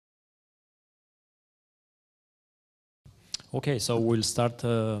Okay, so we'll start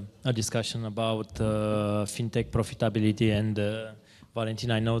a discussion about fintech profitability. And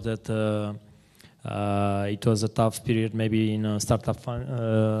Valentin, I know that it was a tough period, maybe in startup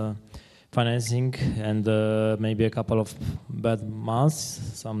financing, and maybe a couple of bad months,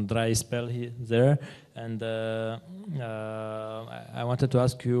 some dry spell there. And I wanted to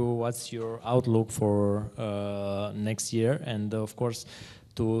ask you, what's your outlook for next year? And of course,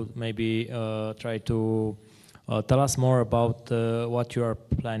 to maybe try to tell us more about what you are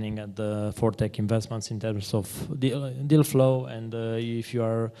planning at the Fortech investments in terms of deal flow, and if you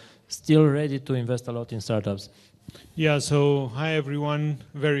are still ready to invest a lot in startups. Yeah, so hi everyone,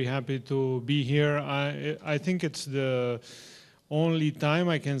 very happy to be here. I think it's the only time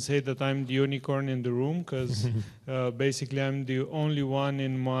I can say that I'm the unicorn in the room, because basically I'm the only one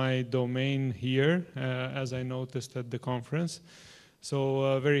in my domain here, as I noticed at the conference.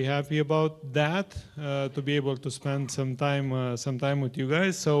 So very happy about that, to be able to spend some time with you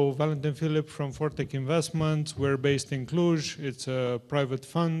guys. So Valentin, Filip from Fortech Investments. We're based in Cluj. It's a private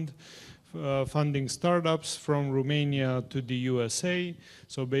fund funding startups from Romania to the USA.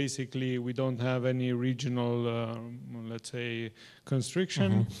 So basically we don't have any regional, let's say,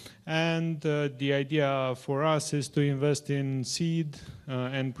 constriction. And the idea for us is to invest in seed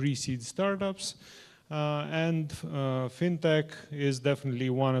and pre-seed startups. And fintech is definitely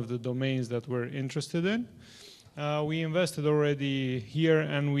one of the domains that we're interested in. We invested already here,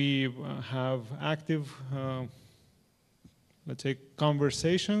 and we have active, let's say,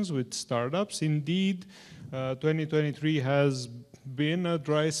 conversations with startups. Indeed, 2023 has been a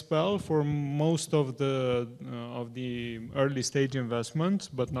dry spell for most of the early stage investments,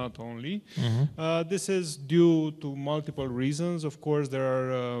 but not only. This is due to multiple reasons. Of course, there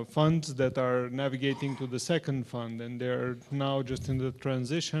are funds that are navigating to the second fund, and they're now just in the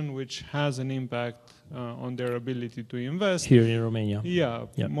transition, which has an impact on their ability to invest. Here in Romania. Yeah,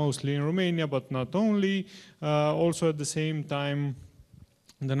 mostly in Romania, but not only. Also at the same time,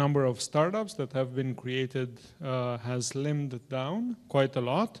 the number of startups that have been created has slimmed down quite a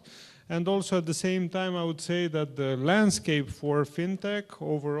lot. And also at the same time, I would say that the landscape for fintech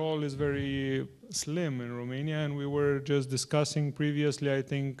overall is very slim in Romania. And we were just discussing previously, I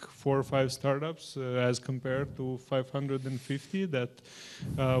think, 4 or 5 startups as compared to 550 that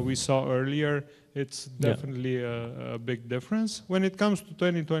we saw earlier. It's definitely a big difference. When it comes to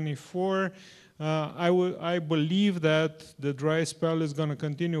 2024, I believe that the dry spell is going to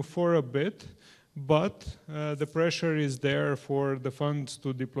continue for a bit, but the pressure is there for the funds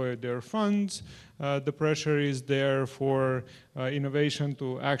to deploy their funds. The pressure is there for innovation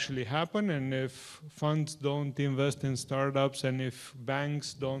to actually happen. And if funds don't invest in startups, and if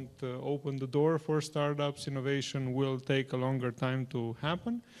banks don't open the door for startups, innovation will take a longer time to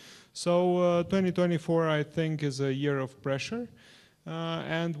happen. So 2024, I think, is a year of pressure.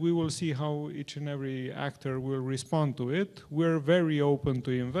 And we will see how each and every actor will respond to it. We're very open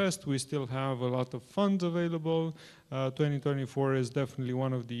to invest. We still have a lot of funds available. 2024 is definitely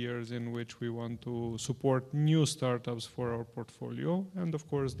one of the years in which we want to support new startups for our portfolio, and of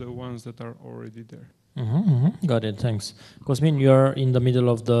course the ones that are already there. Got it, thanks. Cosmin, you're in the middle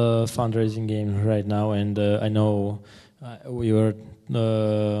of the fundraising game right now, and I know we were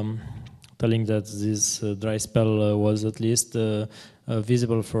telling that this dry spell was at least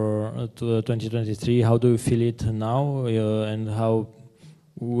visible for 2023. How do you feel it now, and how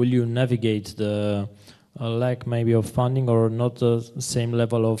will you navigate the lack maybe of funding, or not the same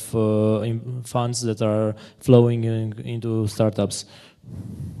level of funds that are flowing into startups?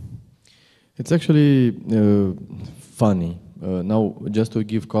 It's actually funny. Now, just to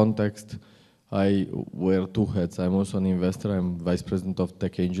give context, I wear 2 hats. I'm also an investor. I'm vice president of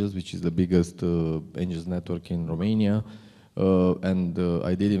Tech Angels, which is the biggest angels network in Romania. And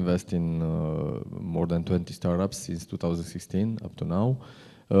I did invest in more than 20 startups since 2016 up to now.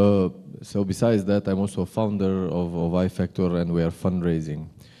 So besides that, I'm also a founder of iFactor, and we are fundraising.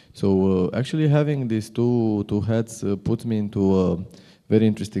 So actually having these two hats puts me into a very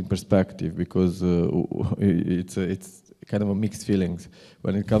interesting perspective, because it's kind of a mixed feelings.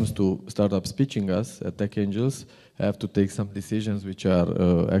 When it comes to startups pitching us at Tech Angels, I have to take some decisions which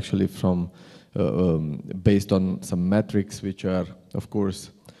are actually based on some metrics which are, of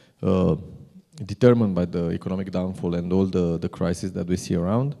course, determined by the economic downfall and all the crises that we see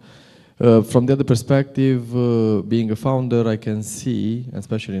around. From the other perspective, being a founder, I can see,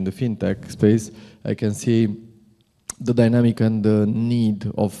 especially in the fintech space, I can see the dynamic and the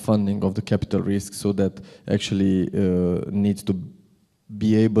need of funding of the capital risk, so that actually needs to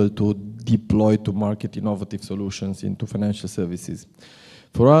be able to deploy to market innovative solutions into financial services.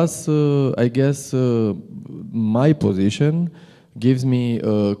 For us, I guess my position gives me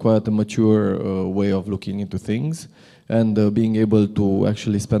quite a mature way of looking into things, and being able to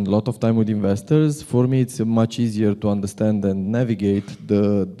actually spend a lot of time with investors. For me, it's much easier to understand and navigate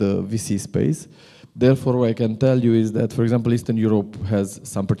the VC space. Therefore, what I can tell you is that, for example, Eastern Europe has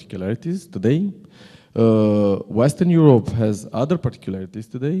some particularities today. Western Europe has other particularities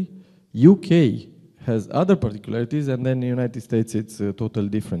today. UK has other particularities, and then in the United States it's totally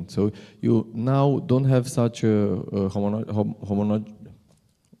different. So you now don't have such a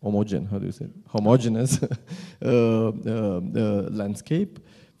homogeneous landscape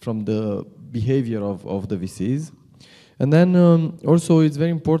from the behavior of the VCs. And then also it's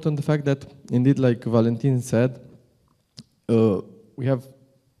very important the fact that, indeed, like Valentin said, we have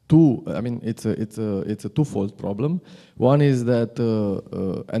two. I mean, it's a twofold problem. One is that,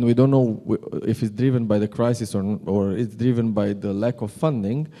 and we don't know if it's driven by the crisis or it's driven by the lack of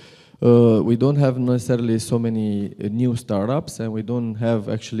funding. We don't have necessarily so many new startups, and we don't have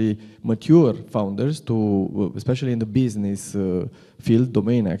actually mature founders to, especially in the business field,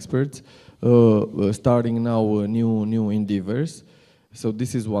 domain experts, starting now new endeavors. So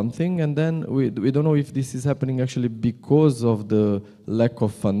this is one thing, and then we don't know if this is happening actually because of the lack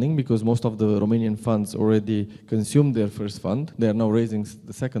of funding, because most of the Romanian funds already consumed their first fund. They are now raising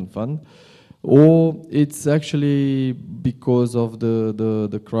the second fund. Or it's actually because of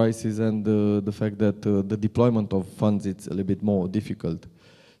the crisis and the fact that the deployment of funds is a little bit more difficult.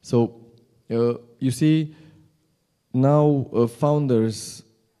 So you see, now founders'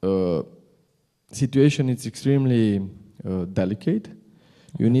 situation is extremely delicate.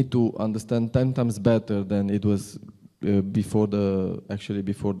 You need to understand 10 times better than it was before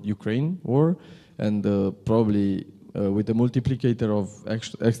Ukraine war, and probably with a multiplicator of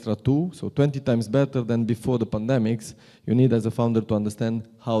extra 2, so 20 times better than before the pandemics. You need, as a founder, to understand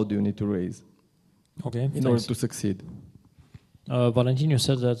how do you need to raise in order to succeed. Valentin, you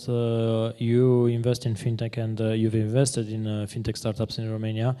said that you invest in fintech, and you've invested in fintech startups in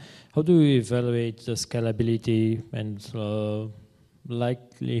Romania. How do you evaluate the scalability and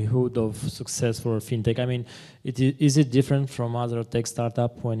likelihood of success for fintech? I mean, is it different from other tech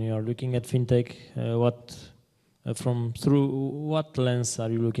startup when you are looking at fintech? Through what lens are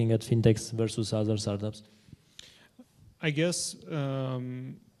you looking at fintechs versus other startups? I guess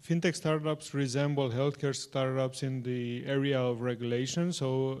fintech startups resemble healthcare startups in the area of regulation.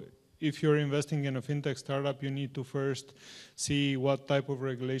 So if you're investing in a fintech startup, you need to first see what type of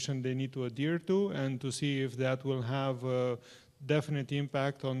regulation they need to adhere to, and to see if that will have a definite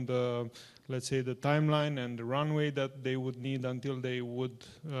impact on the, let's say, the timeline and the runway that they would need until they would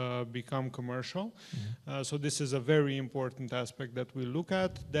become commercial. Mm-hmm. So this is a very important aspect that we look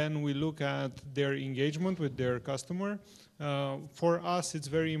at. Then we look at their engagement with their customer. For us, it's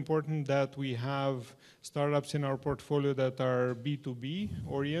very important that we have startups in our portfolio that are B2B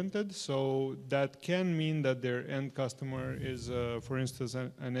oriented. So that can mean that their end customer is, for instance,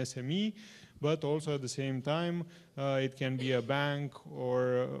 an SME, but also at the same time, it can be a bank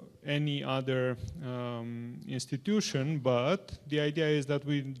or any other institution. But the idea is that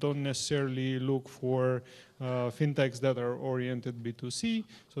we don't necessarily look for fintechs that are oriented B2C.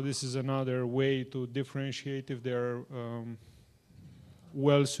 So this is another way to differentiate if they're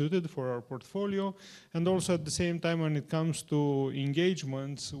well suited for our portfolio. And also at the same time, when it comes to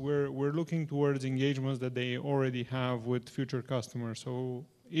engagements, we're looking towards engagements that they already have with future customers. So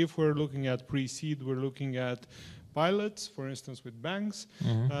if we're looking at pre-seed, we're looking at pilots, for instance, with banks.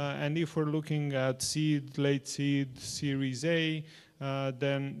 Mm-hmm. And if we're looking at seed, late seed, Series A,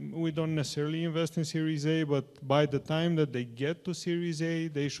 then we don't necessarily invest in Series A, but by the time that they get to Series A,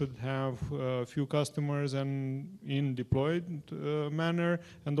 they should have a few customers and in deployed manner.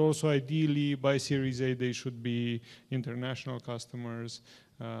 And also ideally by Series A, they should be international customers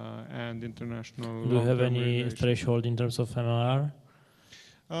and international. Do you have any threshold in terms of MRR?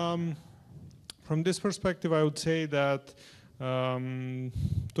 From this perspective, I would say that 20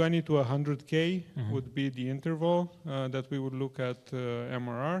 to 100K mm-hmm. would be the interval that we would look at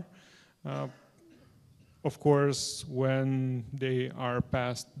MRR. Of course, when they are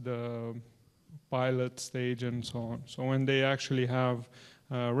past the pilot stage and so on. So when they actually have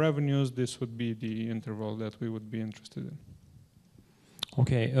revenues, this would be the interval that we would be interested in.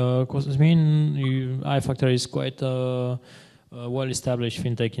 Okay, Cosmin, iFactor is quite well-established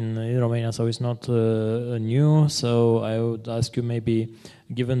fintech in Romania, so it's not new. So I would ask you, maybe,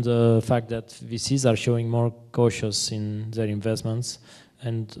 given the fact that VCs are showing more cautious in their investments,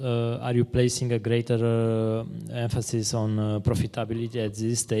 and are you placing a greater emphasis on profitability at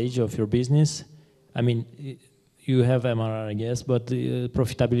this stage of your business? I mean, you have MRR, I guess, but the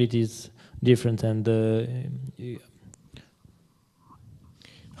profitability is different. And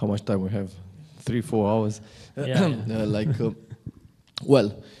how much time we have? 3-4 hours. Yeah.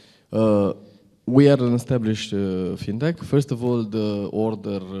 Well, we are an established fintech. First of all, the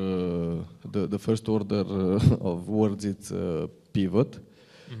first order of words, it's pivot.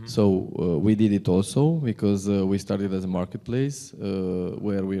 So we did it also because we started as a marketplace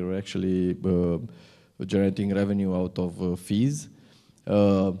where we were actually generating revenue out of fees.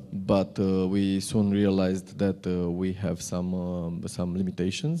 But we soon realized that we have some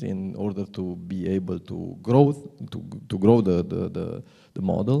limitations in order to be able to grow the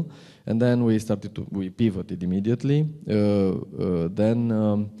model, and then we pivoted immediately.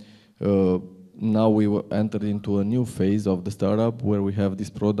 Now we entered into a new phase of the startup where we have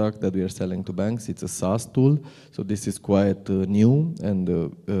this product that we are selling to banks. It's a SaaS tool, so this is quite new, and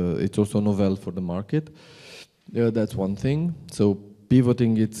it's also novel for the market. That's one thing. So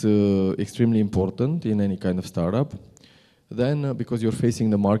pivoting, it's extremely important in any kind of startup. Then, because you're facing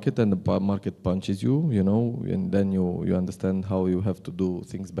the market and the market punches you, and then you understand how you have to do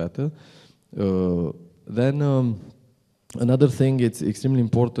things better. Another thing, it's extremely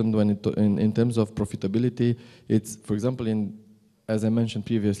important when in terms of profitability. It's, for example, as I mentioned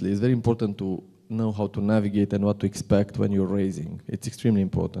previously, it's very important to know how to navigate and what to expect when you're raising. It's extremely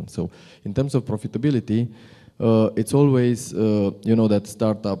important. So in terms of profitability, it's always, that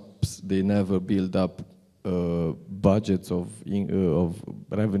startups, they never build up budgets of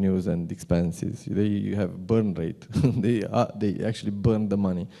revenues and expenses. They have burn rate. They actually burn the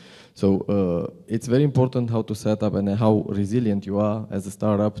money. So it's very important how to set up and how resilient you are as a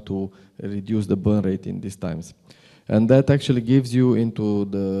startup to reduce the burn rate in these times. And that actually gives you into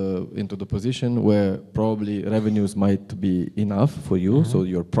the position where probably revenues might be enough for you, so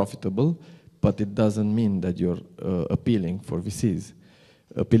you're profitable, but it doesn't mean that you're appealing for VCs.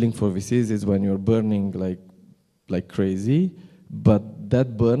 Appealing for VCs is when you're burning like crazy, but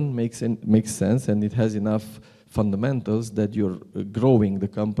that burn makes sense and it has enough fundamentals that you're growing the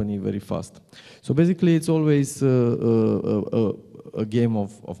company very fast. So basically, it's always a game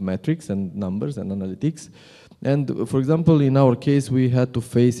of metrics and numbers and analytics. And for example, in our case, we had to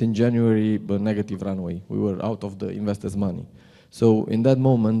face in January a negative runway. We were out of the investors' money. So in that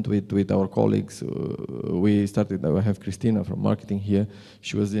moment, with our colleagues, we started. I have Christina from marketing here.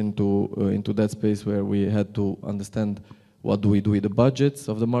 She was into that space where we had to understand what do we do with the budgets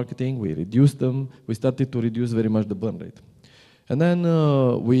of the marketing. We reduced them. We started to reduce very much the burn rate. And then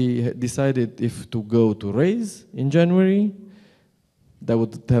we decided if to go to raise in January. That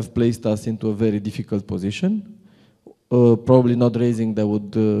would have placed us into a very difficult position. Probably not raising, that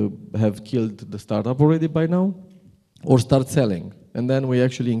would have killed the startup already by now. Or start selling. And then we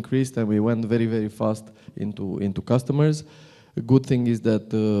actually increased and we went very, very fast into customers. A good thing is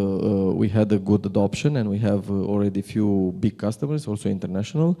that we had a good adoption and we have already few big customers, also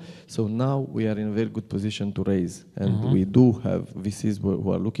international. So now we are in a very good position to raise. And we do have VCs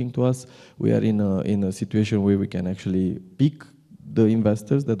who are looking to us. We are in a situation where we can actually pick the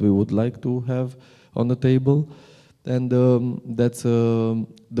investors that we would like to have on the table. And that's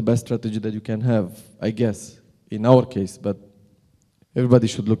the best strategy that you can have, I guess, in our case. But everybody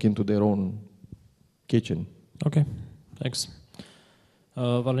should look into their own kitchen. Okay, thanks.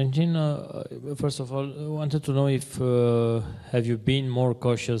 Valentin, first of all, I wanted to know if have you been more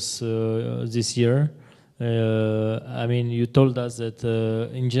cautious this year? I mean, you told us that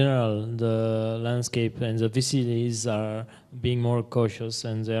in general the landscape and the VCs are being more cautious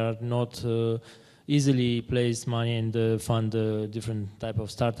and they are not easily place money and fund different type of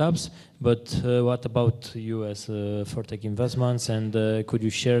startups. But what about you as Fortech Investments, and could you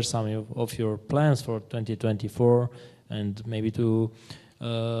share some of your plans for 2024 and maybe for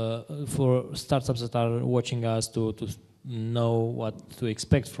startups that are watching us to know what to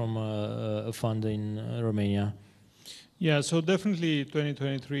expect from a fund in Romania? Yeah, so definitely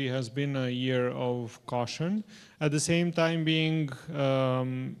 2023 has been a year of caution. At the same time being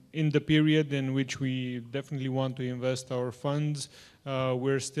in the period in which we definitely want to invest our funds,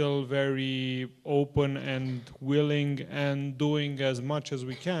 we're still very open and willing and doing as much as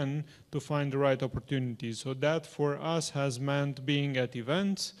we can to find the right opportunities. So that for us has meant being at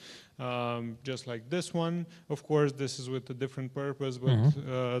events, just like this one. Of course, this is with a different purpose, but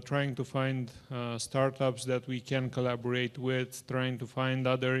trying to find startups that we can collaborate with, trying to find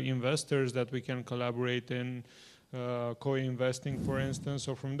other investors that we can collaborate in co-investing, for instance.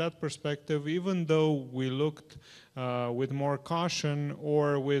 So from that perspective, even though we looked with more caution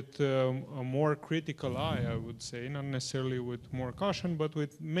or with a more critical eye, I would say, not necessarily with more caution, but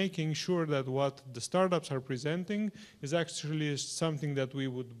with making sure that what the startups are presenting is actually something that we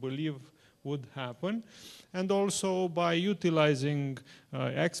would believe would happen. And also by utilizing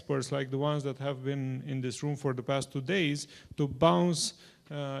experts like the ones that have been in this room for the past 2 days to bounce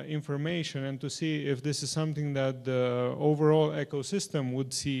information and to see if this is something that the overall ecosystem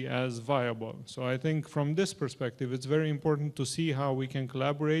would see as viable. So I think from this perspective, it's very important to see how we can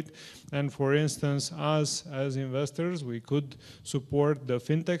collaborate. And for instance, us as investors, we could support the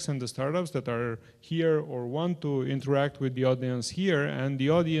fintechs and the startups that are here or want to interact with the audience here, and the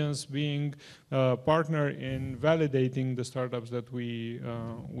audience being a partner in validating the startups that we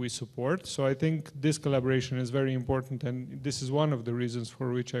support. So I think this collaboration is very important, and this is one of the reasons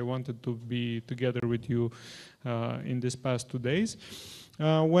for which I wanted to be together with you in this past 2 days.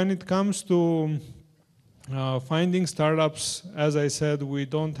 When it comes to finding startups, as I said, we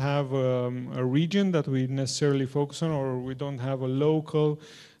don't have a region that we necessarily focus on, or we don't have a local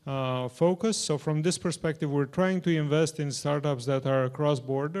focus. So from this perspective, we're trying to invest in startups that are across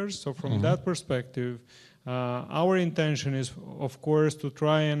borders. So from that perspective, our intention is, of course, to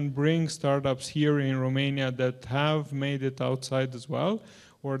try and bring startups here in Romania that have made it outside as well,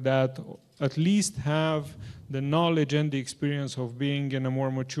 or that at least have the knowledge and the experience of being in a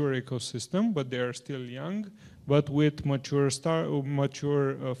more mature ecosystem, but they are still young, but with mature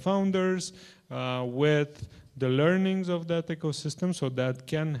founders, with the learnings of that ecosystem, so that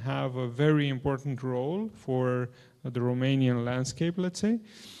can have a very important role for the Romanian landscape, let's say.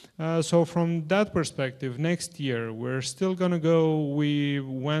 So from that perspective, next year, we're still going to go. We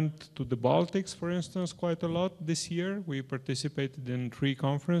went to the Baltics, for instance, quite a lot this year. We participated in 3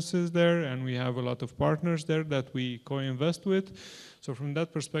 conferences there, and we have a lot of partners there that we co-invest with. So from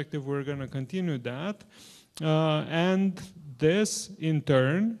that perspective, we're going to continue that. And this, in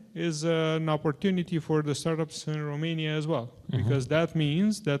turn, is an opportunity for the startups in Romania as well, because that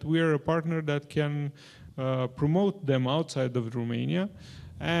means that we are a partner that can promote them outside of Romania,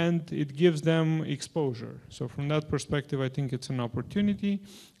 and it gives them exposure. So from that perspective, I think it's an opportunity.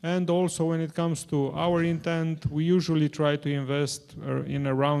 And also when it comes to our intent, we usually try to invest in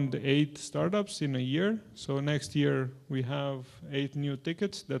around 8 startups in a year. So next year we have 8 new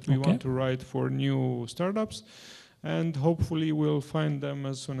tickets that we want to write for new startups, and hopefully we'll find them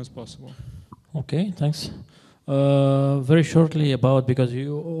as soon as possible. Okay, thanks. Very shortly about, because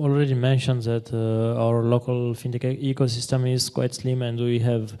you already mentioned that our local fintech ecosystem is quite slim, and we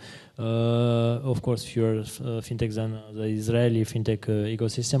have, of course, fewer fintechs than the Israeli fintech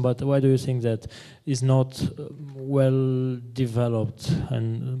ecosystem. But why do you think that is not well developed?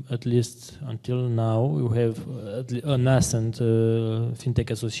 And at least until now, we have a nascent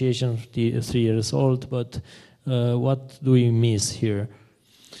fintech association, 3 years old. But what do we miss here?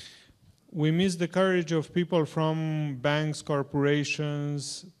 We miss the courage of people from banks,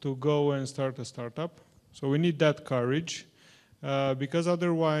 corporations to go and start a startup. So we need that courage, because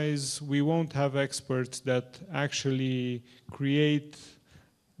otherwise we won't have experts that actually create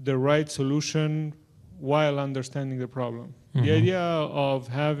the right solution while understanding the problem. The idea of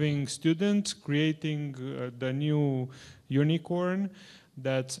having students creating the new unicorn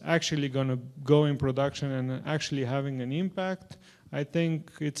that's actually going to go in production and actually having an impact, I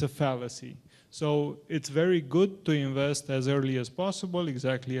think it's a fallacy. So it's very good to invest as early as possible,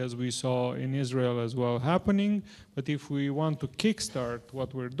 exactly as we saw in Israel as well happening. But if we want to kickstart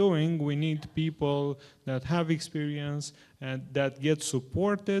what we're doing, we need people that have experience and that get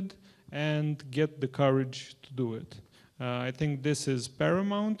supported and get the courage to do it. I think this is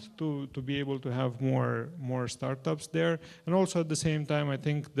paramount to be able to have more startups there. And also at the same time, I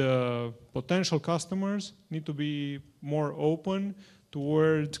think the potential customers need to be more open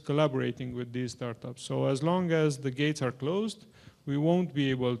towards collaborating with these startups. So as long as the gates are closed, we won't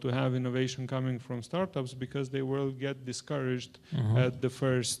be able to have innovation coming from startups, because they will get discouraged at the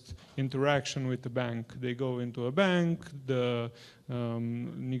first interaction with the bank. They go into a bank, the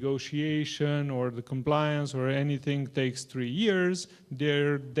negotiation or the compliance or anything takes 3 years,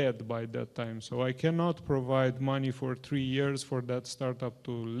 they're dead by that time. So I cannot provide money for 3 years for that startup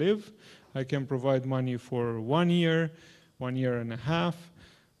to live. I can provide money for 1 year, 1 year and a half,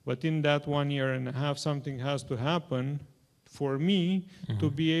 but in that 1 year and a half, something has to happen for me to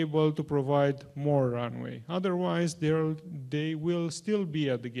be able to provide more runway. Otherwise, they will still be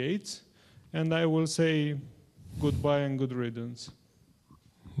at the gates, and I will say goodbye and good riddance.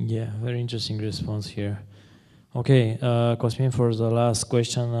 Yeah, very interesting response here. Okay, Cosmin, for the last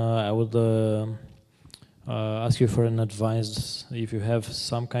question, I would ask you for an advice if you have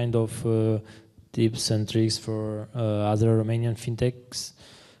some kind of tips and tricks for other Romanian fintechs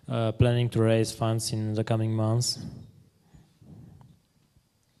planning to raise funds in the coming months.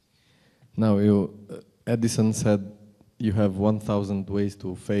 Now, Edison said you have 1,000 ways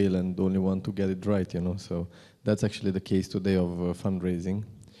to fail and only one to get it right, you know. So that's actually the case today of fundraising,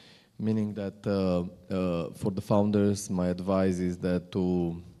 meaning that for the founders, my advice is that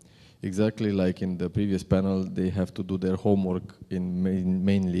to, exactly like in the previous panel, they have to do their homework in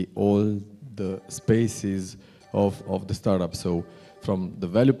mainly all the spaces of the startup. So from the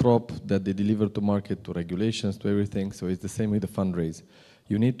value prop that they deliver to market, to regulations, to everything. So it's the same with the fundraise.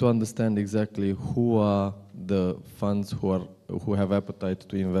 You need to understand exactly who are the funds who have appetite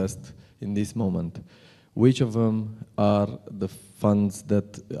to invest in this moment. Which of them are the funds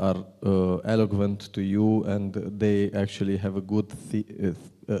that are eloquent to you and they actually have a good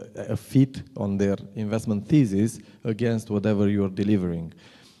a fit on their investment thesis against whatever you are delivering.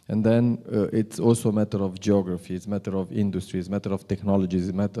 And then it's also a matter of geography, it's a matter of industry, it's a matter of technologies,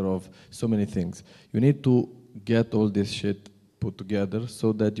 it's a matter of so many things. You need to get all this shit put together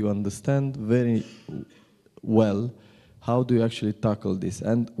so that you understand very well how do you actually tackle this.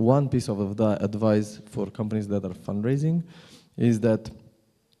 And one piece of advice for companies that are fundraising is that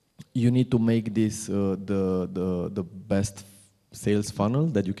you need to make this the best sales funnel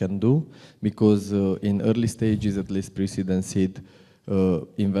that you can do, because in early stages, at least pre-seed and seed,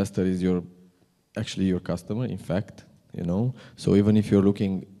 investor is actually your customer, in fact, you know. So even if you're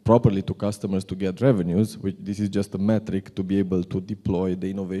looking properly to customers to get revenues, this is just a metric to be able to deploy the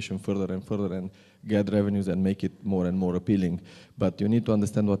innovation further and further and get revenues and make it more and more appealing. But you need to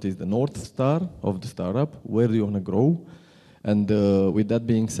understand what is the North Star of the startup, where do you want to grow, and with that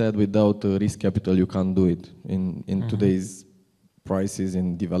being said, without risk capital, you can't do it. In today's prices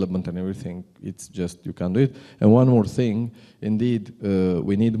in development and everything, it's just, you can't do it. And one more thing, indeed,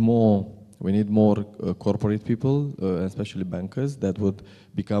 we need more corporate people, especially bankers, that would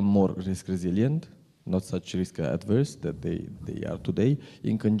become more risk resilient, not such risk adverse that they are today,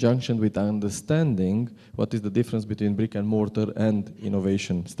 in conjunction with understanding what is the difference between brick and mortar and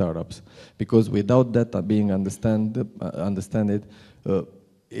innovation startups. Because without that being understand it,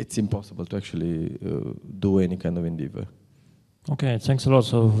 it's impossible to actually do any kind of endeavor. Okay, thanks a lot.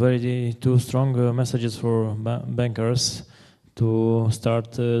 So very two strong messages for bankers to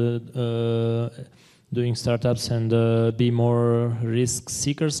start doing startups and be more risk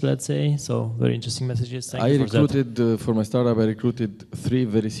seekers, let's say. So very interesting messages. Thank you for that. For my startup, I recruited 3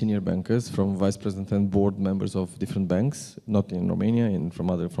 very senior bankers from vice president and board members of different banks, not in Romania, from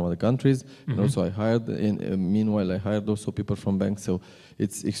other countries. And also I hired, meanwhile I hired also people from banks. So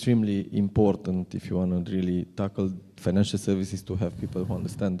it's extremely important if you want to really tackle financial services to have people who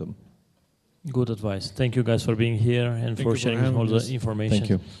understand them. Good advice. Thank you guys for being here and for sharing all the information. Thank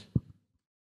you.